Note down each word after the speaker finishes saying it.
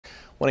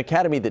One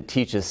academy that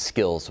teaches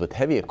skills with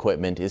heavy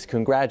equipment is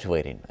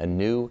congratulating a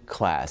new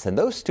class, and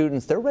those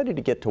students, they're ready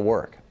to get to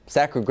work.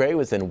 Zachary Gray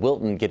was in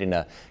Wilton getting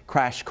a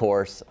crash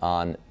course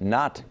on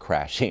not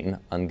crashing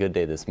on Good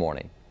Day this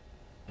morning.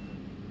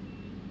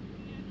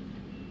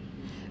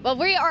 Well,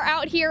 we are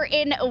out here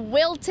in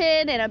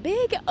Wilton in a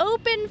big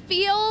open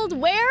field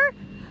where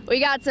we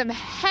got some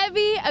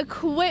heavy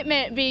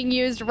equipment being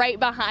used right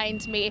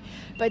behind me.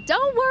 But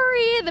don't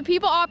worry, the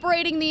people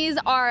operating these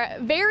are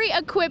very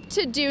equipped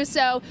to do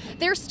so.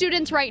 They're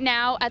students right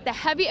now at the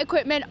Heavy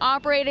Equipment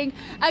Operating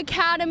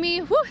Academy.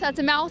 Whew, that's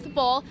a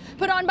mouthful.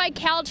 Put on by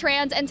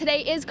Caltrans, and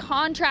today is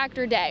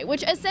Contractor Day,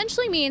 which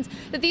essentially means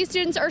that these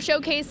students are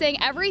showcasing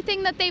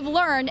everything that they've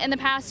learned in the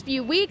past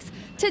few weeks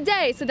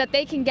today so that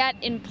they can get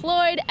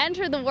employed,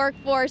 enter the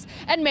workforce,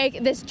 and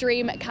make this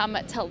dream come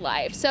to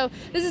life. So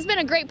this has been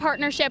a great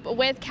partnership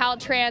with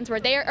Caltrans, where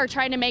they are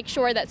trying to make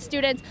sure that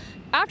students,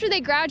 after they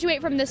graduate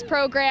from this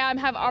program,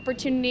 have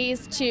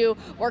opportunities to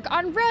work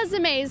on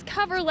resumes,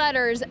 cover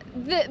letters.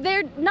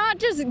 They're not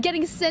just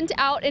getting sent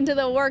out into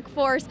the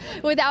workforce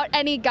without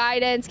any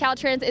guidance.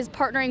 Caltrans is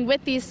partnering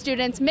with these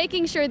students,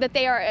 making sure that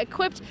they are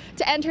equipped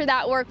to enter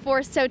that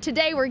workforce. So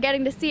today we're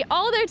getting to see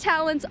all their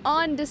talents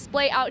on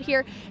display out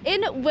here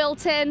in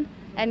Wilton.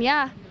 And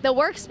yeah, the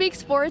work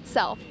speaks for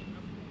itself.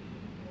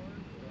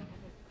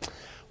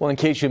 Well, in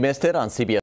case you missed it on CBS